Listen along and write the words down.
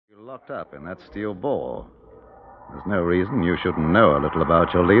locked up in that steel ball. There's no reason you shouldn't know a little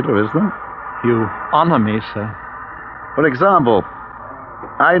about your leader, is there? You honor me, sir. For example,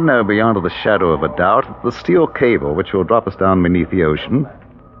 I know beyond a shadow of a doubt that the steel cable which will drop us down beneath the ocean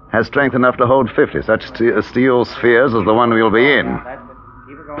has strength enough to hold 50 such steel spheres as the one we'll be in.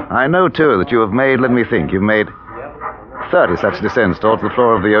 I know, too, that you've made 30 such descents towards the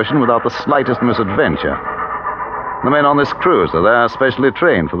floor of the ocean without the slightest misadventure. The men on this cruiser, they're specially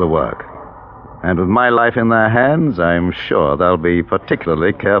trained for the work. And with my life in their hands, I'm sure they'll be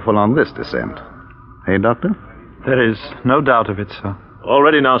particularly careful on this descent. Hey, Doctor? There is no doubt of it, sir. All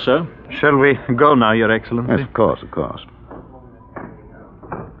ready now, sir. Shall we go now, Your Excellency? Yes, of course, of course.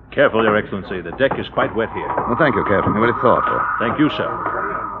 Careful, Your Excellency. The deck is quite wet here. Well, thank you, Captain. You're very thoughtful. Thank you, sir.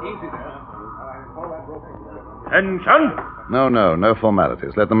 Attention! No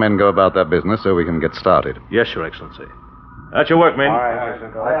formalities. Let the men go about their business so we can get started. Yes, Your Excellency. That's your work, men. All right, let's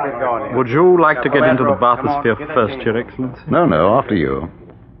get going here. Would you like to get into the bathysphere first, Your Excellency? No, after you.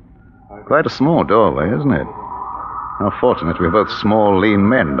 Quite a small doorway, isn't it? How fortunate we're both small, lean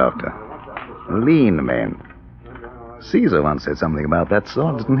men, Doctor. Lean men. Caesar once said something about that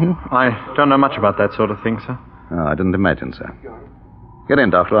sort, didn't he? I don't know much about that sort of thing, sir. Oh, I didn't imagine so. Get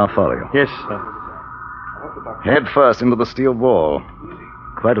in, Doctor. I'll follow you. Yes, sir. Head first into the steel wall.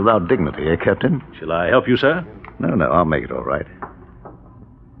 Quite without dignity, eh, Captain? Shall I help you, sir? No, I'll make it all right.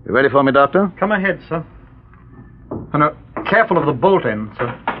 You ready for me, Doctor? Come ahead, sir. Oh, no, careful of the bolt end,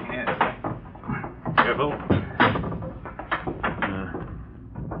 sir. Careful.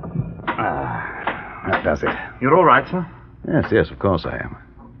 That does it. You're all right, sir? Yes, of course I am.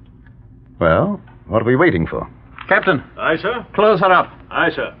 Well, what are we waiting for? Captain. Aye, sir. Close her up. Aye,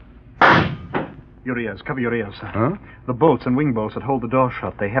 sir. Your ears. Cover your ears, sir. Huh? The bolts and wing bolts that hold the door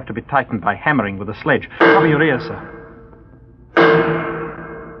shut, they have to be tightened by hammering with a sledge. Cover your ears, sir.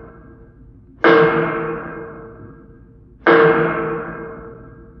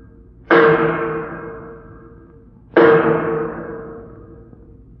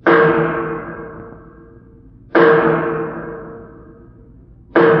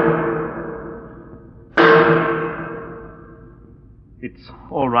 It's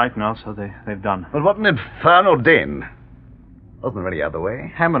all right now, so they've done. But what an infernal din. Wasn't there any other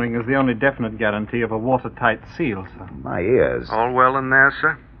way? Hammering is the only definite guarantee of a watertight seal, sir. My ears. All well in there,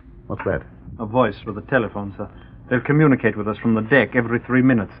 sir? What's that? A voice with a telephone, sir. They'll communicate with us from the deck every 3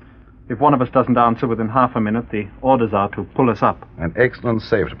 minutes. If one of us doesn't answer within half a minute, the orders are to pull us up. An excellent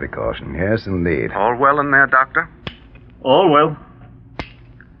safety precaution, yes, indeed. All well in there, Doctor? All well.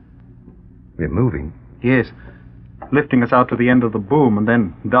 We're moving. Yes. Lifting us out to the end of the boom, and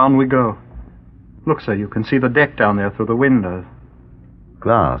then down we go. Look, sir, you can see the deck down there through the windows.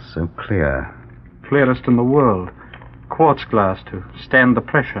 Glass, so clear. Clearest in the world. Quartz glass to stand the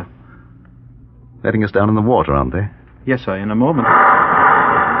pressure. Letting us down in the water, aren't they? Yes, sir, in a moment.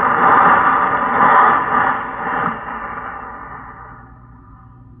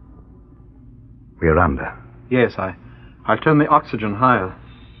 We're under. Yes, I'll turn the oxygen higher.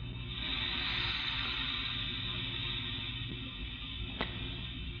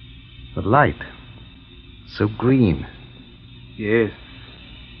 The light. So green. Yes.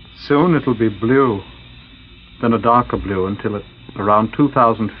 Soon it'll be blue. Then a darker blue until at around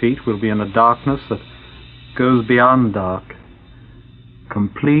 2,000 feet we'll be in a darkness that goes beyond dark.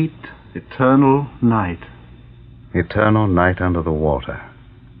 Complete, eternal night. Eternal night under the water.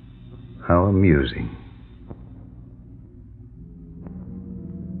 How amusing.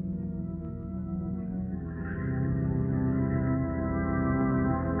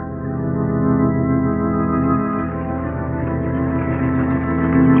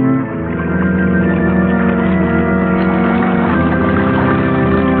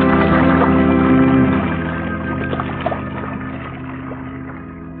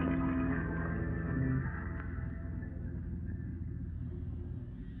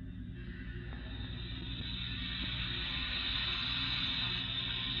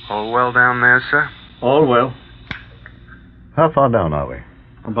 All well down there, sir? All well. How far down are we?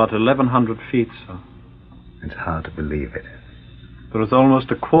 About 1,100 feet, sir. It's hard to believe it. There is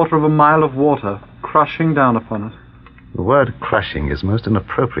almost a quarter of a mile of water crushing down upon us. The word crushing is most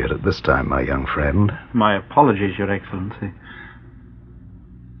inappropriate at this time, my young friend. My apologies, Your Excellency.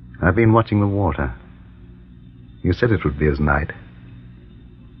 I've been watching the water. You said it would be as night.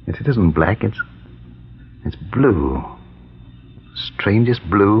 Yet it isn't black, it's blue. Strangest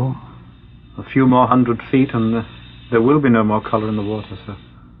blue. A few more 100 feet and there will be no more color in the water, sir.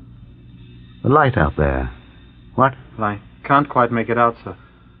 The light out there. What? Well, I can't quite make it out, sir.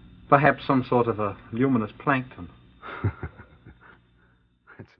 Perhaps some sort of a luminous plankton.